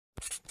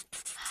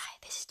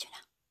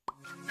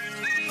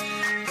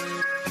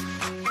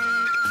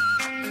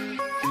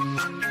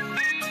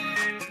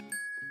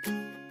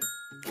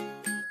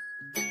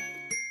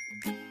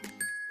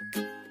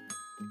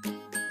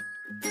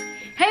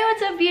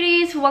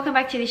beauties, welcome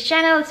back to this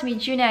channel. It's me,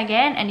 Juna,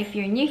 again, and if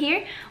you're new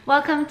here,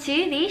 welcome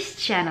to this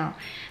channel.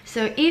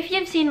 So if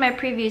you've seen my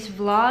previous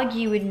vlog,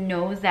 you would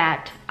know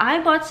that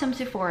I bought some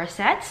Sephora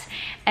sets,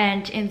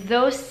 and in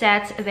those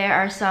sets there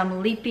are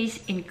some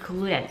lippies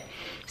included.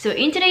 So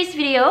in today's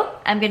video,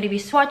 I'm going to be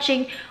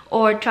swatching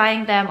or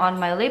trying them on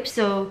my lips,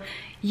 so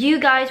you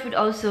guys would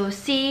also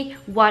see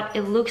what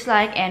it looks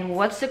like and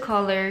what's the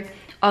color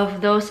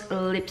of those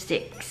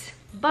lipsticks.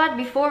 But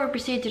before we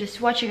proceed to the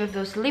swatching of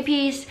those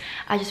lippies,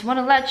 I just want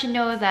to let you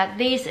know that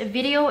this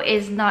video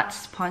is not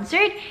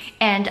sponsored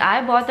and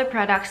I bought the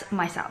products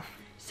myself.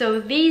 So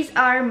these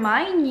are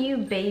my new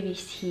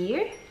babies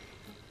here.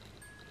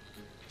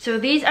 So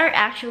these are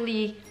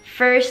actually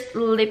first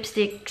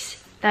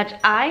lipsticks that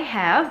I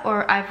have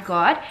or I've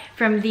got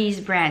from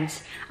these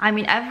brands. I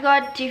mean, I've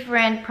got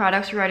different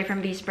products already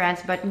from these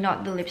brands, but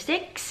not the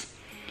lipsticks.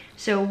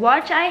 So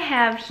what I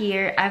have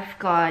here, I've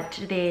got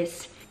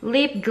this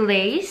lip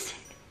glaze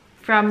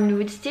from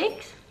Nude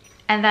Sticks,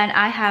 and then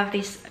I have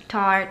this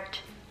Tarte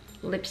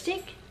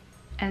lipstick,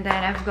 and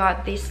then I've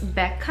got this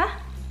Becca,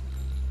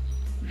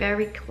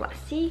 very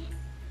classy,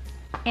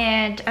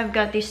 and I've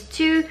got these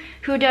two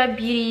Huda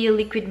Beauty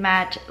Liquid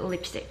Matte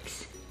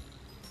lipsticks.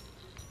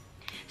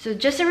 So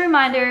just a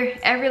reminder,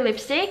 every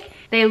lipstick,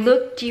 they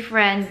look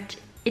different.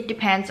 It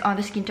depends on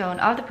the skin tone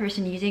of the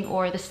person using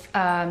or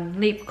the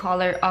lip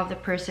color of the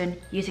person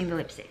using the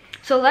lipstick.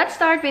 So let's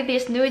start with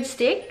this Nude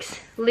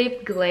Sticks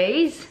Lip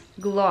Glaze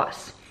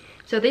Gloss.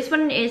 So this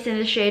one is in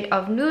the shade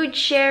of Nude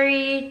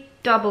Cherry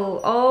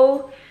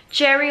 00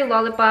 Cherry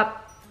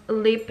Lollipop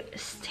Lip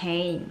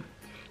Stain.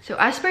 So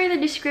as per the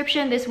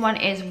description, this one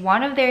is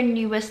one of their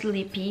newest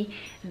lippy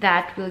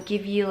that will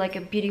give you like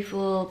a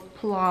beautiful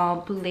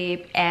plump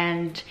lip,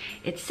 and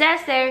it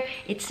says there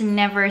it's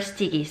never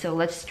sticky. So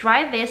let's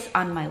try this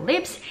on my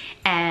lips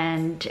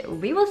and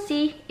we will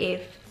see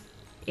if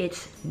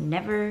it's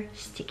never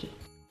sticky.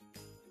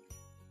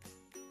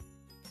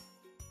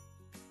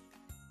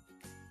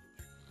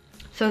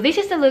 So this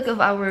is the look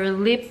of our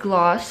lip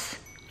gloss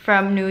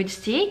from Nude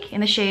Stick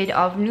in the shade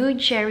of Nude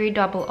Cherry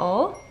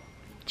 00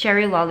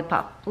 Cherry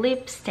Lollipop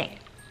Lip Stain.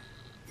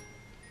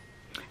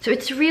 So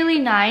it's really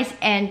nice,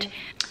 and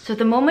so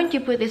the moment you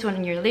put this one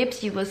on your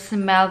lips, you will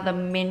smell the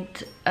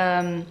mint,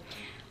 how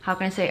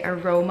can I say,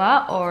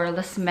 aroma or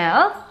the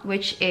smell,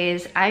 which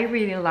is I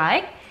really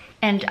like.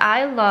 And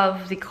I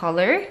love the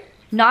color.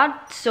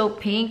 Not so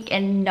pink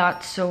and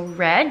not so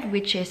red,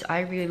 which is I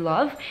really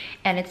love,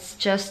 and it's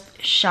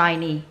just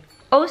shiny.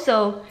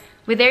 Also,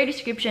 with their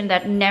description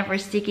that never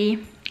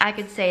sticky, I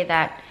could say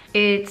that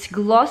it's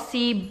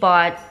glossy,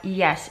 but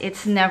yes,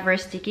 it's never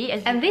sticky.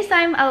 And this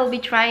time I'll be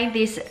trying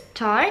this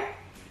Tarte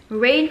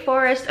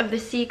Rainforest of the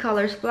Sea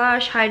Color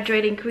Splash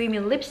Hydrating Creamy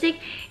Lipstick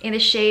in the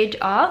shade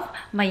of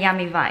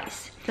Miami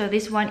Vice. So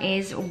this one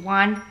is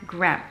 1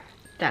 gram.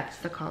 That's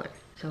the color.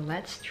 So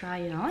let's try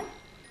it on.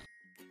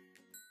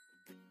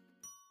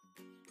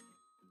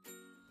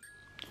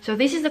 So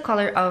this is the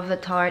color of the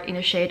Tarte in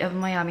the shade of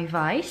Miami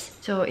Vice.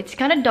 So it's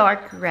kind of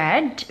dark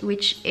red,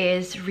 which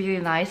is really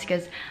nice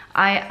because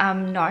I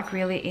am not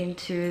really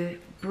into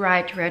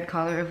bright red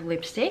color of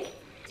lipstick.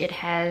 It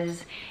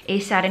has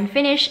a satin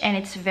finish and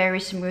it's very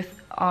smooth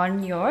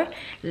on your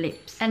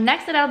lips. And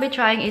next that I'll be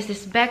trying is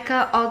this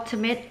Becca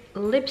Ultimate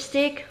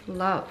Lipstick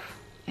Love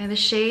in the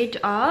shade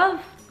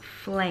of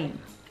Flame.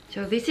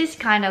 So this is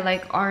kind of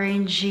like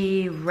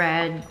orangey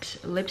red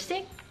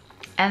lipstick.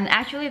 And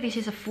actually this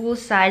is a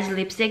full-size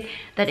lipstick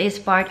that is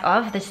part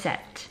of the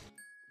set.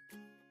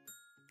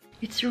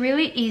 It's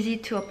really easy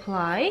to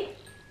apply.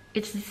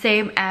 It's the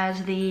same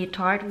as the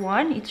Tarte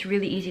one. It's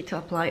really easy to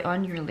apply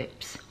on your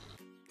lips.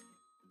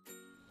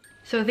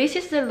 So this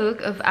is the look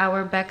of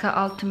our Becca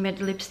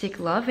Ultimate Lipstick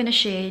Love in a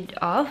shade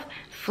of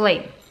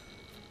Flame.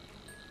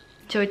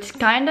 So it's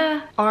kind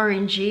of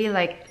orangey,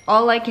 like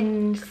all I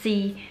can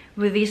see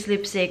with this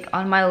lipstick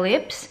on my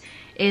lips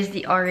is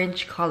the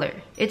orange color.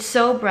 It's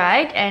so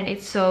bright and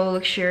it's so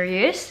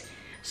luxurious.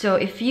 So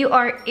if you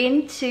are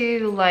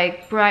into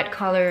like bright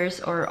colors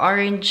or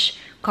orange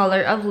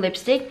color of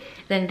lipstick,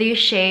 then this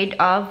shade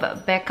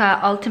of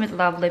Becca Ultimate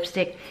Love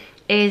Lipstick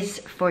is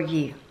for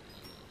you.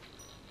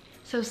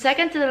 So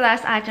second to the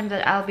last item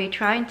that I'll be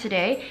trying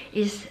today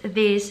is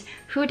this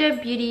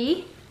Huda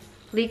Beauty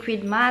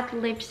Liquid Matte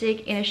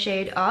Lipstick in a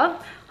shade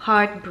of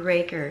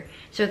Heartbreaker.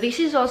 So this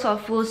is also a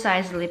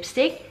full-size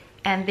lipstick,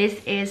 and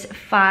this is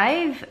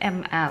 5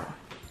 ml.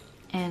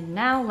 And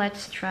now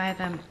let's try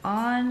them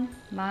on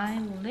my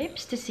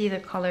lips to see the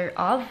color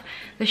of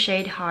the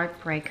shade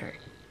Heartbreaker.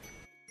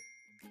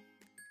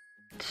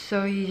 It's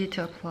so easy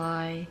to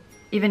apply,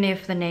 even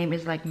if the name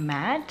is like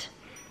matte,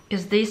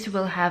 because this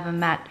will have a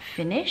matte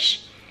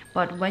finish,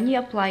 but when you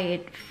apply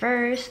it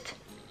first,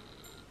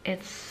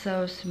 it's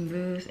so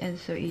smooth and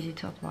so easy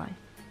to apply.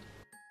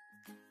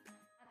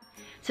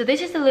 So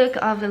this is the look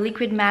of the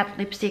liquid matte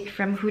lipstick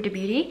from Huda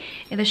Beauty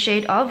in the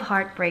shade of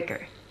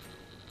Heartbreaker.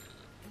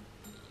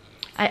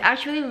 I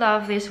actually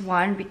love this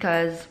one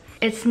because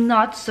it's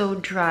not so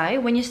dry.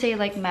 When you say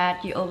like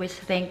matte, you always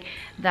think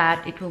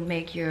that it will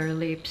make your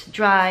lips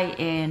dry,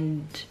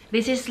 and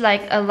this is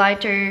like a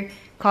lighter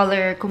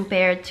color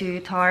compared to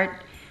Tarte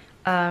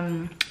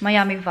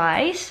Miami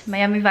Vice.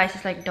 Miami Vice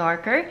is like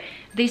darker.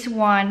 This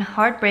one,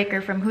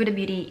 Heartbreaker from Huda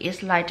Beauty,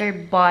 is lighter,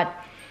 but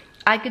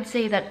I could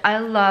say that I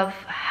love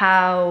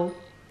how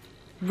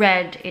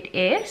red it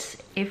is,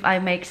 if I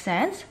make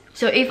sense.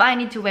 So if I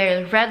need to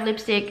wear red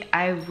lipstick,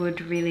 I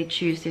would really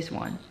choose this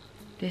one.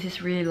 This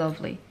is really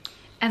lovely.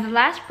 And the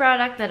last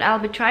product that I'll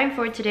be trying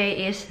for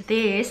today is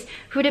this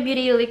Huda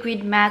Beauty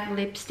Liquid Matte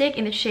Lipstick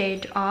in the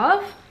shade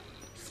of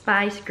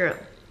Spice Girl.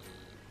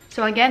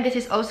 So again, this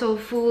is also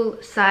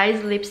full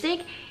size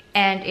lipstick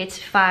and it's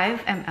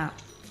 5 ml.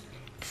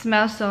 It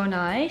smells so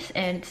nice,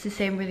 and it's the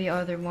same with the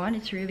other one.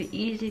 It's really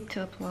easy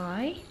to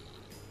apply.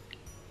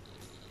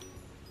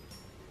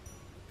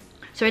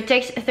 So it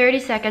takes 30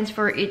 seconds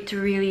for it to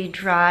really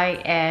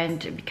dry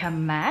and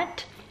become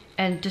matte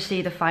and to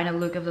see the final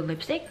look of the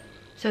lipstick.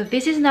 So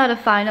this is now the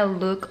final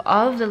look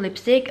of the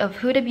lipstick of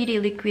Huda Beauty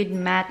Liquid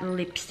Matte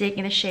Lipstick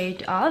in the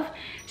shade of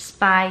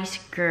Spice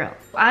Girl.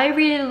 I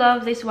really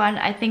love this one.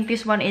 I think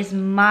this one is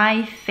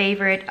my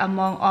favorite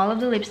among all of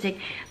the lipstick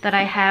that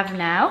I have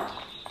now.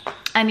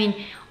 I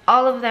mean,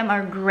 all of them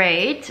are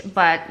great,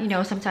 but you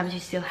know, sometimes you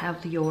still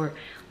have your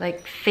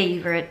like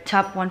favorite,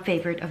 top one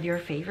favorite of your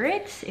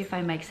favorites, if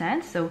I make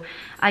sense. So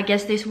I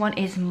guess this one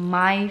is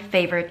my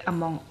favorite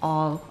among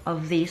all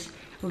of these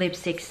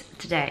lipsticks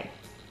today.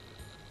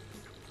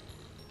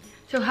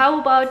 So how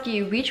about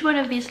you? Which one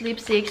of these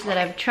lipsticks that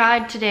I've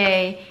tried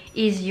today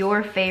is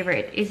your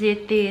favorite? Is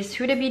it this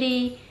Huda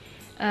Beauty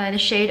in the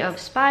shade of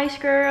Spice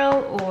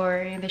Girl, or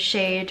in the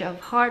shade of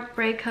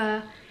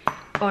Heartbreaker,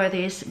 or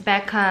this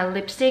Becca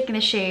lipstick in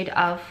the shade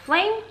of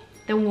Flame,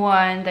 the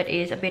one that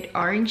is a bit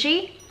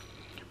orangey,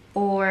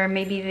 or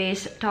maybe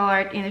this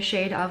Tarte in the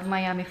shade of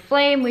Miami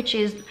Flame, which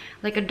is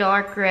like a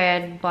dark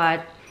red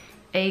but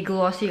a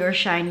glossy or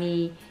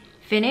shiny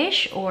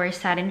finish or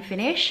satin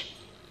finish,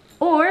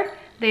 or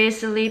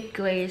this lip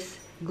glaze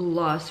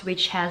gloss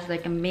which has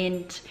like a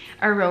mint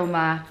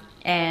aroma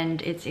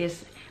and it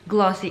is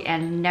glossy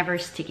and never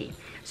sticky.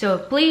 So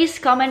please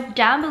comment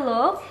down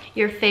below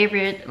your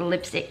favorite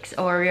lipsticks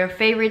or your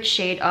favorite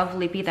shade of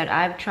lippy that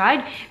I've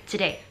tried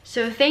today.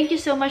 So thank you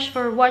so much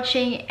for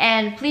watching,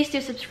 and please do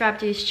subscribe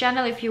to this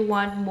channel if you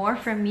want more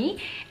from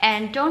me,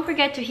 and don't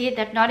forget to hit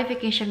that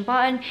notification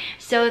button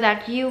so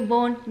that you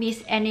won't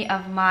miss any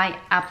of my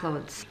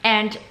uploads.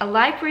 And a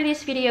like for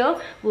this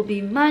video will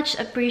be much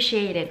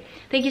appreciated.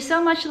 Thank you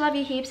so much, love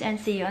you heaps, and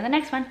see you on the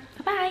next one.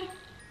 Bye bye.